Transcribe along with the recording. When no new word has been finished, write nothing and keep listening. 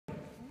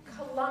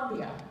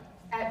Columbia,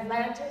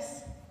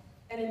 Atlantis,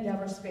 and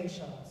Endeavour space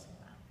shuttles.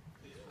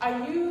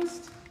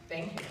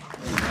 Thank you.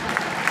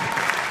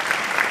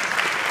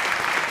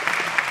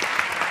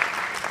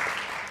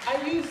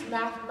 I used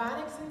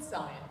mathematics and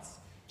science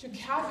to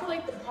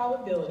calculate the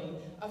probability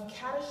of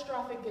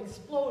catastrophic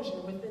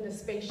explosion within a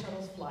space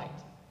shuttle's flight.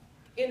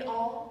 In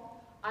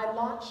all, I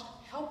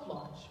helped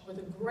launch with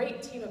a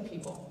great team of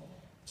people,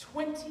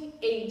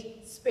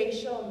 28 space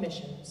shuttle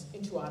missions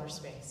into outer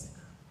space.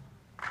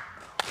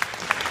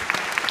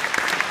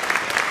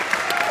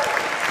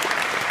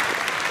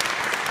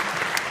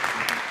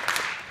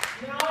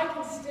 Now I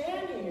can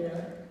stand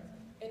here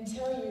and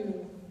tell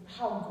you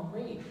how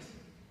great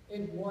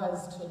it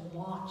was to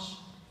launch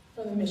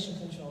from the mission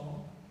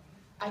control.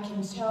 I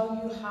can tell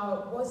you how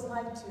it was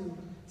like to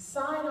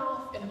sign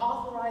off and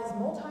authorize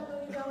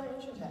multi-million-dollar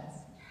engine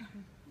tests.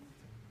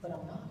 But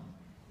I'm not.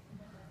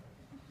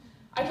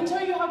 I can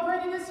tell you how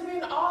great it is to be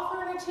an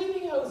author and a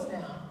TV host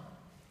now.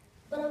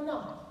 But I'm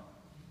not.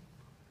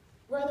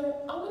 Rather,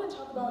 I'm going to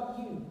talk about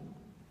you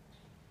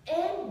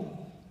and me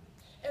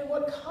and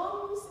what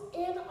comes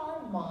in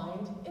our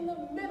mind in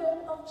the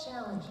middle of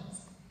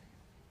challenges.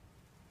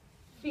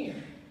 Fear.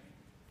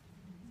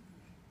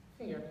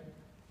 Fear.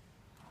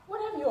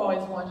 What have you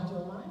always wanted to do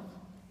in life?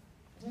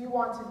 Do you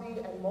want to be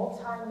a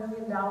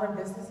multi-million-dollar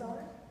business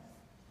owner?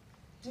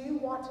 Do you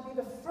want to be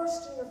the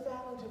first in your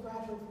family to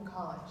graduate from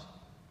college?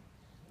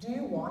 Do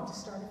you want to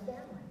start a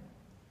family?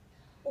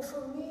 Well,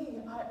 for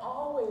me, I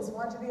always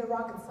wanted to be a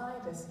rocket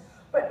scientist,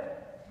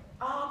 but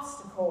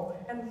obstacle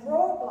and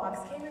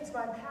roadblocks came into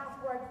my path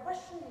where I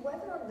questioned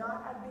whether or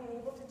not I'd be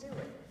able to do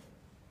it.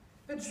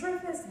 The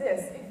truth is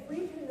this: if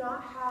we do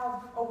not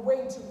have a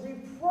way to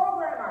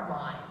reprogram our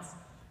minds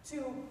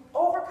to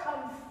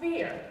overcome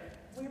fear,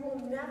 we will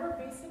never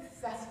be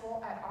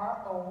successful at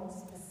our own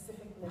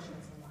specific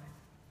missions in life.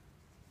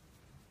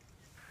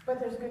 But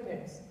there's good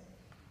news.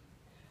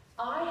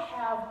 I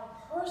have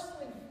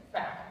personally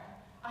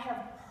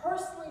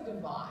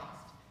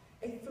devised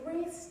a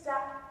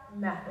 3-step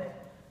method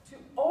to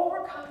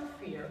overcome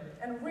fear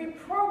and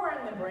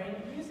reprogram the brain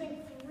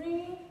using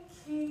 3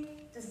 key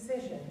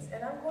decisions,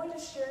 and I'm going to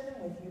share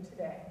them with you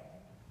today.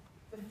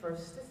 The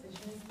first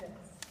decision is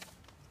this: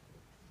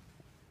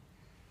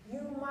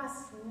 you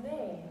must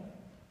name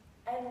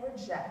and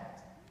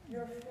reject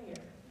your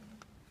fear.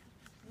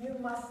 You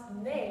must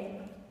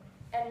name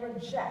and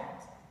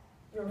reject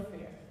your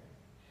fear.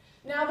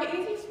 Now, the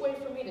easiest way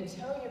for me to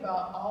tell you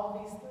about all of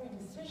these 3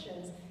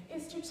 decisions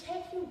is to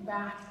take you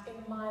back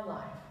in my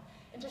life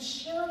and to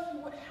share with you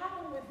what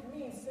happened with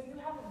me so you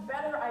have a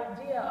better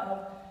idea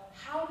of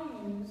how to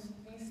use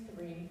these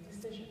 3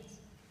 decisions.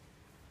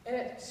 And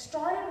it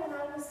started when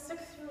I was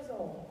 6 years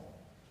old,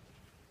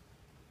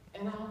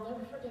 and I'll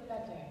never forget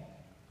that day.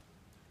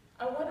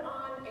 I went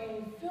on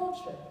a field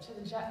trip to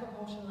the Jet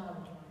Propulsion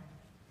Laboratory,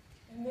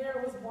 and there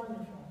it was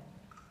wonderful.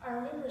 I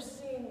remember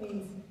seeing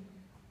these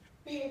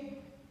big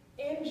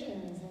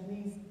engines and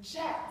these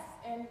jets,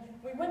 and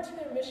we went to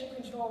their mission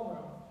control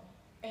room,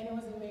 and it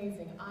was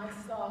amazing. I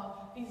saw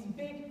these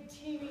big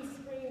TV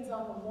screens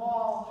on the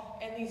wall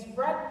and these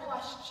red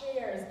plush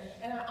chairs,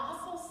 and I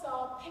also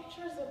saw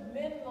pictures of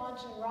men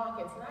launching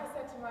rockets, and I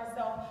said to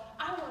myself,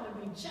 I want to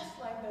be just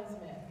like those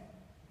men.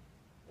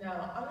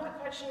 Now, I'm not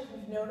quite sure if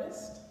you've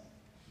noticed,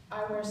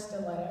 I wear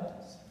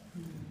stilettos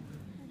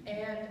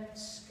and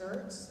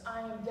skirts.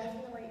 I am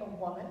definitely a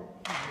woman.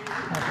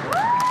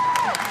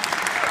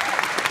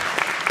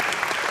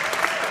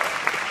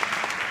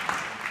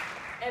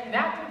 And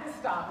that didn't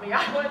stop me.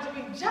 I wanted to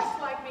be just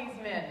like these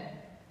men.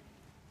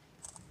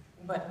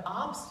 But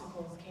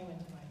obstacles came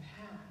into my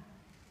path.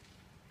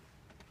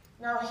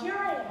 Now here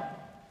I am,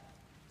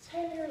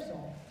 10 years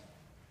old,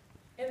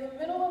 in the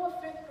middle of a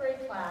 5th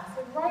grade class,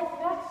 and right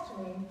next to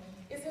me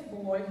is a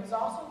boy who's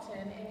also 10,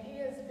 and he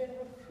has been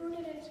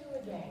recruited into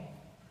a gang.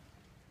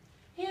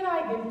 He and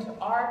I get into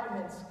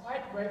arguments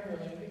quite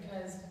regularly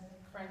because,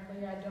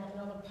 frankly, I don't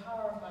know the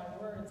power of my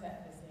words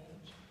at this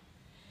age.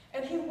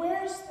 And he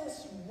wears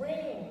this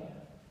ring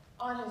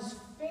on his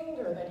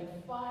finger that he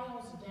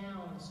files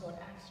down so it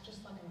acts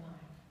just like a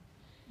knife.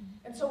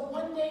 And so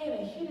one day in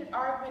a heated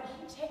argument,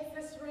 he takes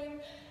this ring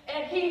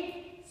and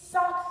he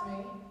socks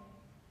me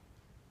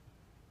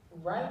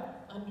right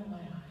under my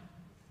eye.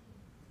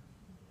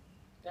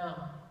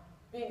 Now,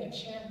 being a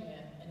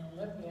champion, an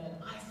Olympian,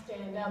 I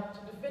stand up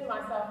to defend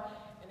myself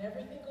and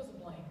everything goes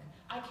blank.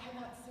 I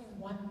cannot see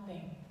one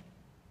thing.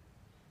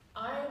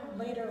 I am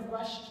later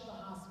rushed to the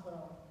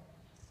hospital,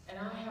 and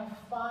I have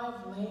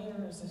 5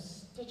 layers of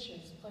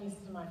stitches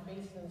placed in my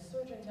face, and the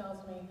surgeon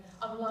tells me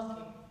I'm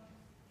lucky.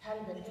 Had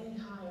it been any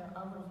higher,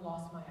 I would have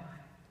lost my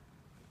eye.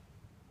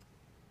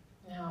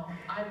 Now,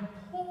 I'm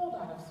pulled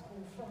out of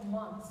school for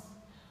months,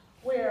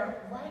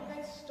 where right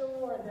next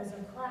door there's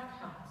a crack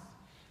house,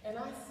 and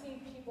I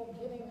see people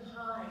getting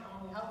high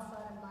on the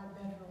outside of my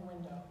bedroom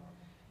window.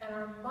 And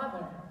our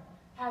mother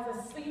has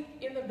a seat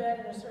in the bed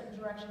in a certain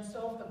direction,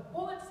 so if the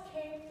bullets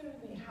came through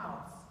the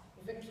house,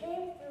 if it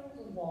came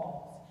through the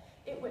walls,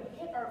 it would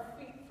hit our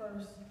feet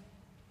first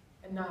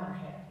and not our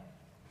head.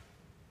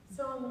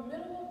 So in the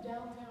middle of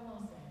downtown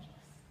Los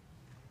Angeles,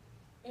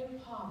 in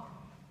poverty,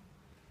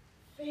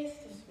 face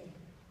to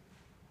face,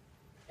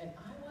 and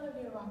I want to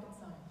be a rocket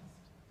scientist.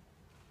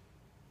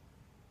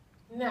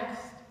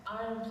 Next,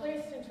 I am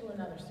placed into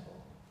another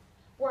school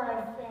where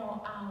I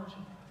fail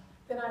algebra,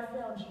 then I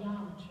fail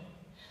geometry,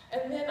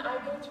 and then I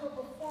go to a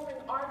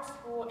performing arts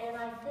school and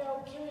I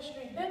fail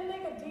chemistry, then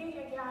make a D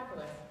in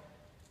calculus.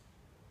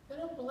 Then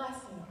a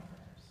blessing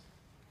occurs.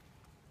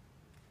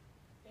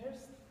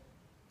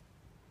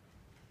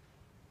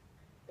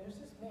 There's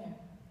this man,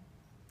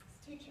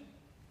 this teacher,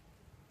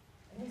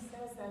 and he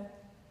says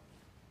that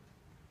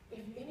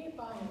if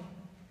anybody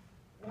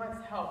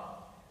wants help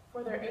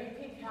for their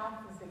AP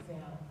Calculus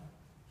exam,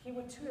 he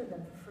would tutor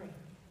them for free.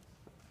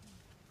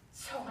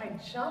 So I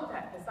jump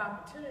at this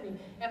opportunity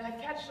and I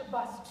catch the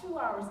bus 2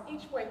 hours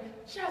each way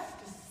just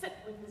to sit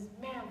with this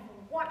man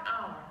for 1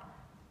 hour.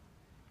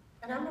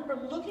 And I remember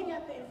looking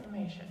at the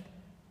information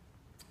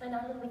and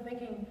I remember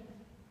thinking,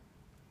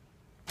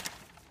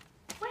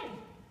 wait,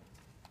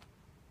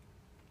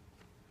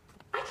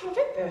 I can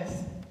get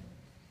this.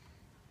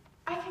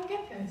 I can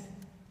get this.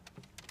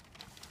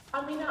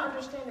 I may not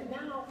understand it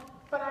now,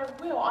 but I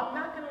will. I'm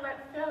not going to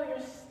let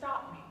failure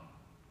stop me.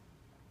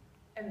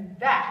 And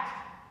that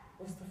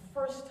was the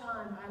first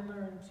time I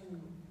learned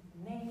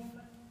to name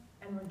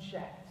and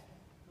reject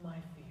my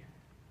fear.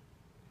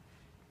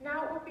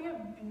 Now, it would be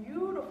a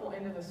beautiful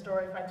end of the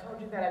story if I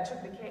told you that I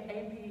took the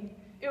AP.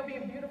 It would be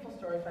a beautiful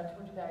story if I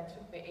told you that I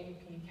took the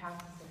AP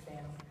Calculus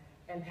exam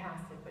and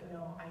passed it, but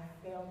no, I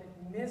failed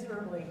it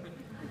miserably.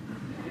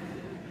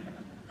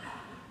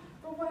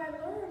 But what I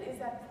learned is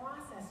that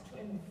process to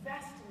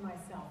invest in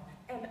myself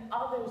and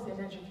others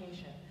in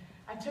education.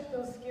 I took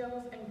those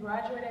skills and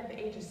graduated at the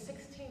age of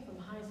 16 from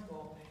high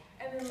school,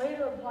 and then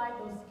later applied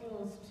those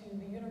skills to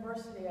the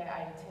university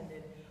I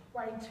attended,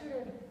 where I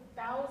tutored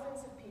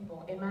thousands of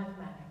people in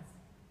mathematics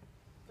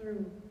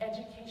through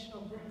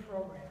educational group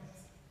programs.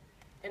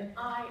 And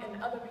I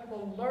and other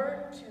people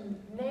learned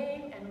to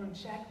name and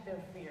reject their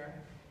fear.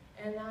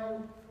 And I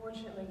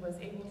fortunately was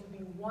able to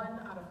be one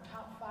out of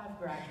top 5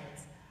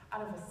 graduates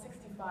out of a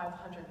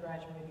 6,500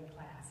 graduating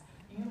class.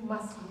 You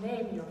must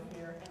name your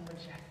fear and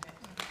reject it.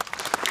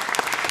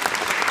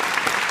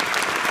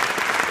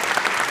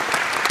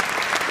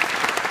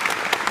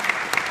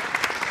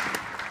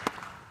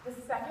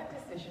 The second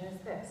decision is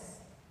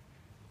this.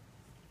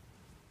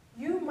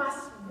 You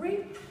must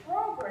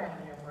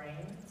reprogram your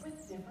brain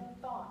with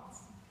different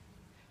thoughts.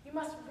 You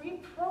must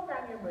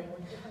reprogram your brain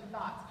with different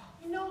thoughts.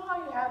 You know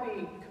how you have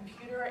a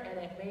computer and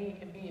it may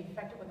be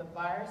infected with a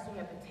virus, so you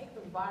have to take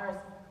the virus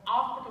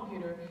off the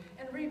computer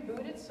and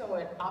reboot it so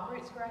it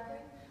operates correctly?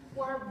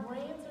 Well, our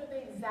brains are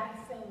the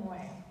exact same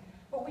way.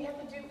 What we have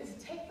to do is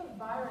take the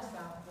virus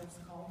out of what's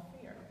called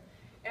fear.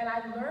 And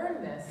I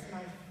learned this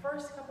my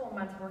first couple of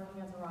months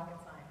working as a rocket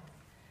scientist.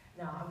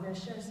 Now, I'm going to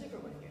share a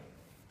secret with you.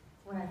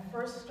 When I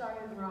first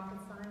started in rocket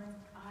science,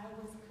 I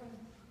was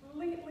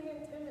completely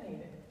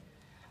intimidated.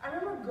 I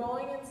remember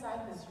going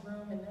inside this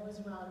room, and there was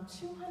around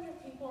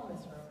 200 people in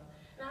this room.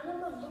 And I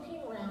remember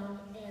looking around,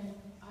 and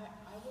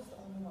I was the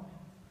only woman.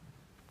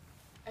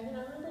 And then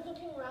I remember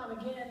looking around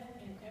again,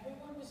 and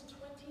everyone was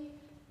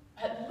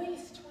at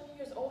least 20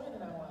 years older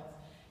than I was.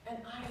 And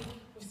I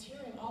was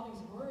hearing all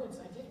these words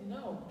I didn't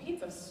know.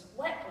 Beads of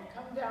sweat would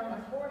come down my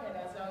forehead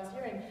as I was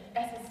hearing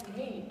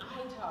SSME,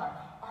 ITAR,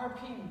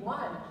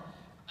 RP1,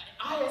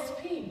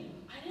 ISP.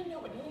 I didn't know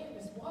what any of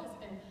this was,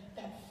 and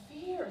that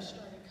fear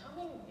started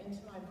coming into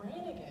my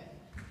brain again.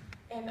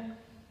 And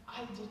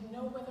I didn't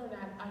know whether or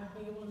not I'd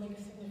be able to make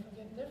a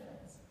significant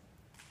difference.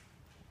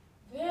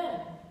 Then,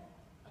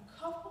 a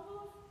couple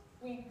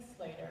of weeks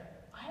later,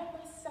 I had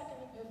my second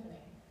epiphany.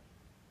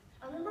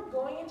 I remember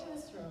going into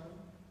this room,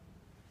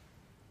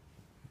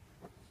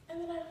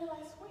 and then I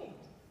realized, wait,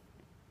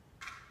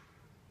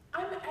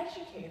 I'm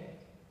educated.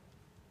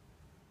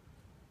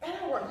 And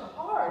I work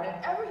hard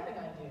at everything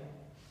I do.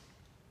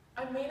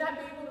 I may not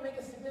be able to make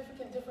a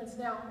significant difference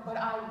now, but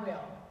I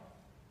will.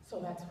 So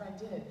that's what I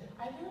did.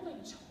 I literally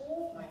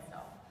told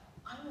myself,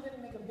 I'm going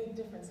to make a big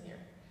difference here.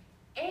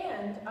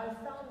 And I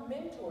found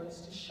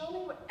mentors to show me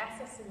what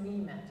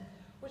SSME meant,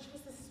 which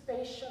was the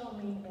Space Shuttle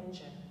Main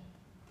Engine.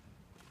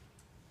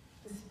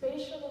 The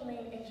Space Shuttle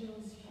Main Engine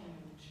was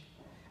huge.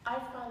 I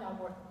found out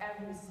where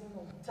every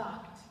single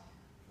duct,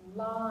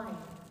 line,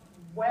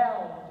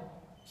 weld,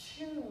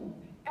 tube,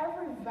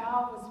 every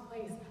valve was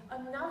placed,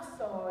 enough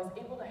so I was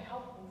able to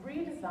help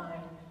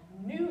redesign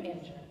new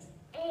engines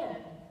and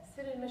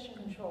sit in mission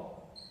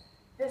control.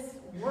 This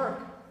work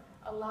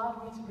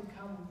allowed me to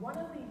become one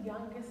of the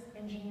youngest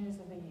engineers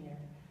of the year.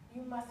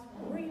 You must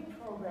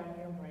reprogram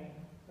your brain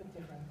with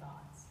different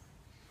thoughts.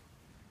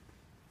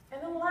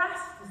 And the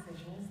last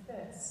decision is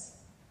this.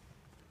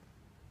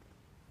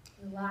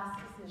 The last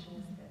decision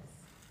is this.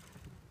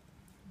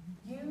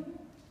 You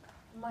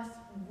must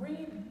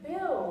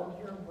rebuild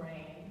your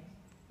brain.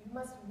 You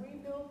must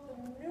rebuild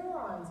the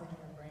neurons in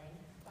your brain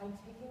by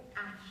taking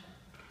action.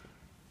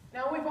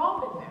 Now, we've all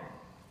been there.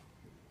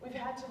 We've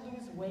had to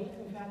lose weight,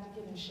 we've had to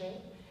get in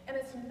shape, and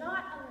it's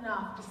not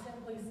enough to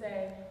simply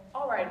say,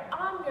 all right,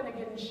 I'm going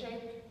in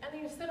shape, and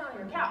then you sit on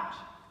your couch.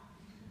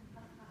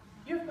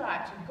 You've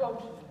got to go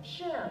to the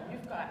gym,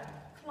 you've got to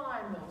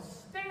climb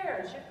those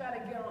stairs, you've got to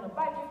get on a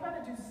bike, you've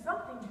got to do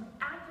something to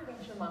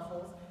activate your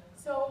muscles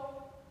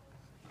so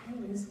you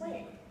lose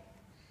weight.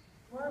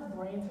 Well, our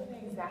brains are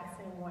the exact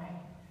same way.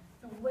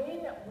 The way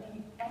that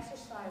we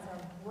exercise our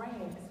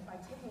brain is by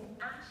taking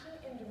action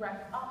in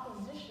direct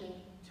opposition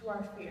to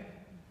our fear.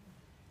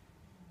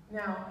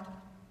 Now,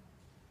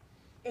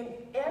 in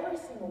every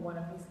single one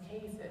of these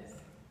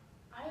cases,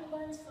 I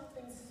learned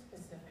something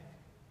specific.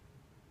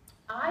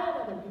 I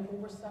and other people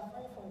were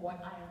suffering from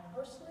what I have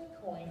personally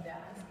coined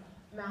as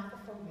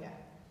mathophobia.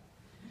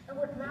 And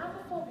what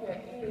mathophobia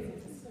is,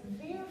 it's a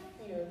severe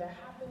fear that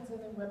happens in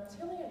the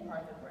reptilian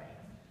part of the brain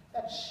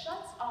that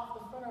shuts off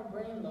the frontal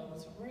brain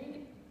lobes.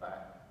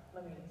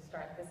 Let me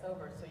start this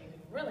over so you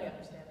can really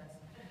understand this.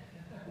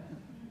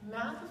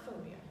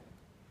 Mathophobia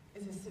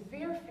is a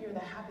severe fear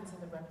that happens in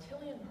the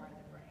reptilian part of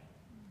the brain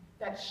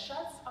that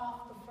shuts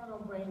off the frontal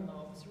brain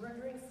lobes,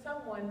 rendering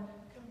someone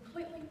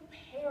completely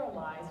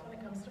paralyzed when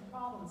it comes to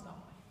problem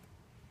solving.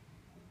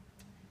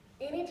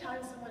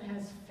 Anytime someone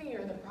has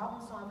fear, the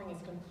problem solving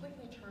is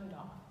completely turned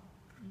off.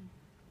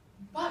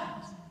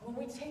 But when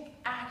we take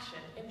action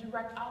in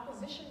direct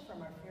opposition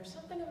from our fear,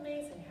 something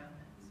amazing happens.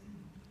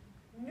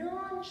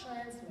 Neuron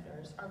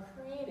transmitters are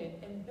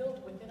created and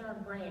built within our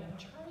brain,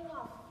 turning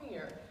off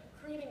fear,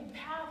 creating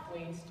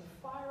pathways to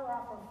fire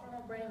off our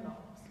frontal brain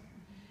lobes.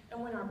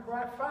 And when our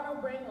frontal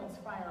brain lobes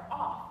fire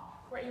off,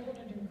 we're able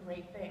to do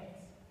great things.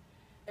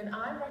 And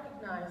I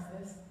recognized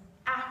this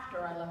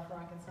after I left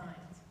rocket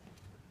science.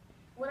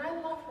 When I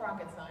left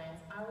rocket science,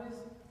 I was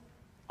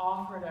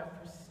offered a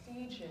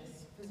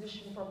prestigious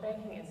position for a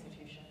banking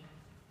institution,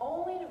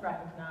 only to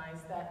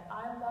recognize that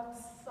I loved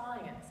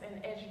science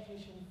and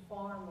education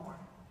far more.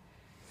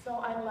 So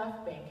I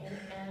left banking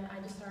and I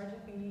decided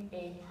to be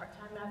a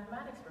part-time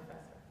mathematics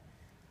professor.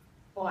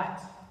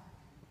 But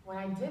when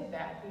I did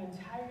that, the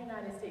entire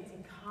United States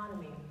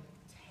economy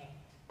tanked.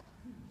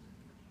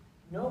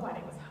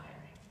 Nobody was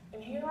hiring.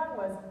 And here I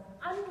was,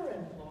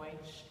 underemployed,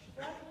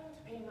 struggling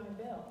to pay my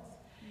bills.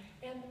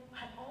 And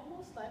I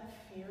almost let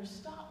fear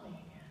stop me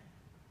again.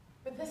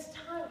 But this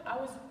time, I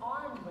was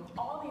armed with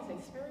all these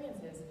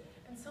experiences,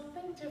 and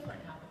something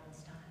different happened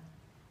this time.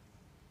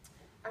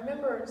 I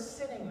remember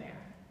sitting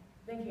there,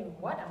 thinking,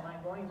 what am I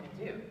going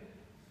to do?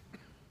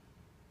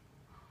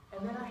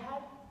 And then I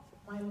had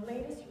my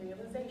latest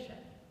realization.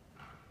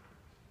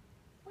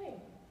 Wait,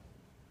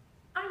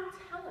 I'm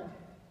talented.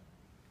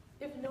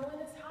 If no one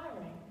is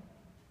hiring,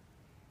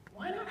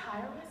 why not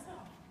hire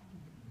myself?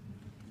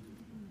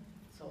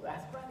 So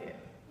that's what I did.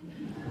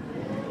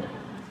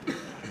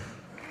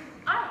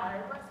 I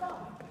hired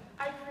myself.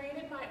 I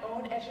created my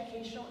own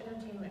educational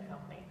entertainment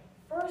company.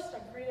 First, I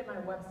created my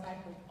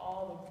website with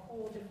all the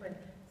cool different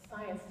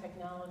science,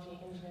 technology,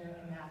 engineering,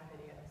 and math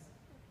videos.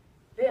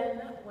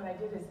 Then, what I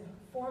did is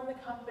form the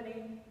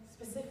company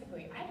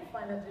specifically. I had to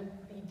find out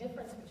the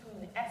difference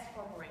between an S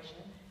corporation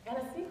and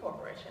a C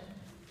corporation.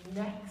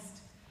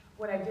 Next,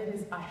 what I did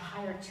is I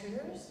hired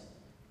tutors.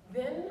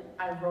 Then,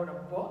 I wrote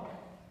a book.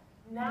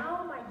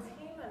 Now, my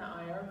team and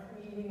I are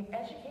creating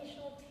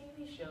educational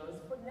TV shows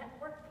for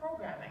network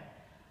programming.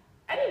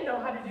 I didn't know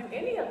how to do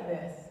any of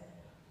this.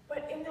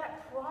 But in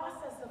that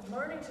process of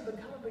learning to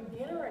become a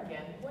beginner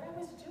again, what I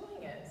was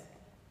doing is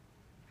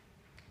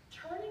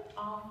turning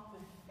off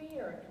the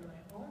fear in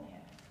my own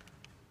head,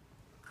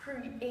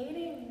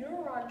 creating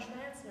neuron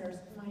transmitters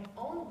in my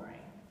own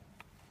brain,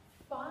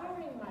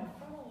 firing my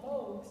frontal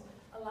lobes,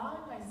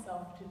 allowing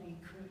myself to be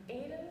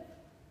creative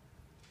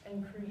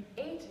and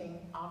creating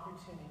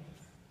opportunities.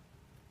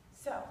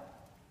 So,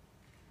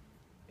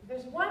 if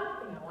there's one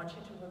thing I want you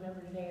to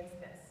remember today, it's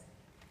this.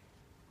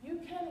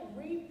 You can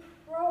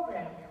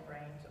reprogram your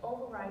brain to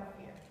override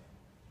fear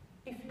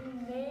if you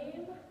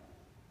name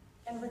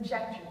and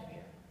reject your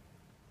fear.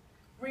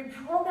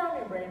 Reprogram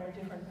your brain with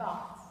different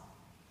thoughts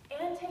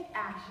and take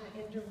action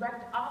in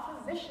direct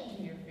opposition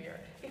to your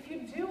fear. If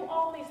you do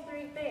all these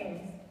three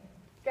things,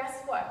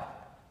 guess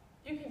what?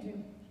 You can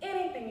do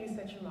anything you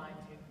set your mind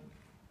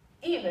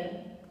to,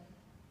 even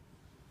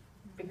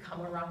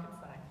become a rocket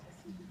scientist.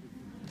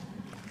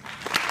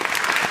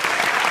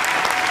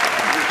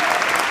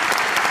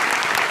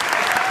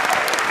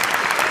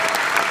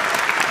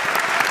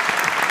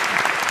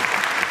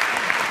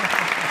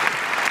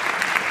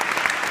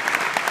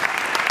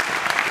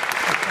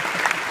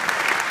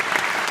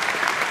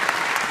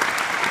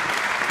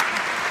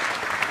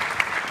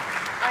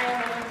 I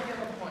am Olympia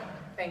LePoint.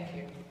 Thank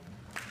you.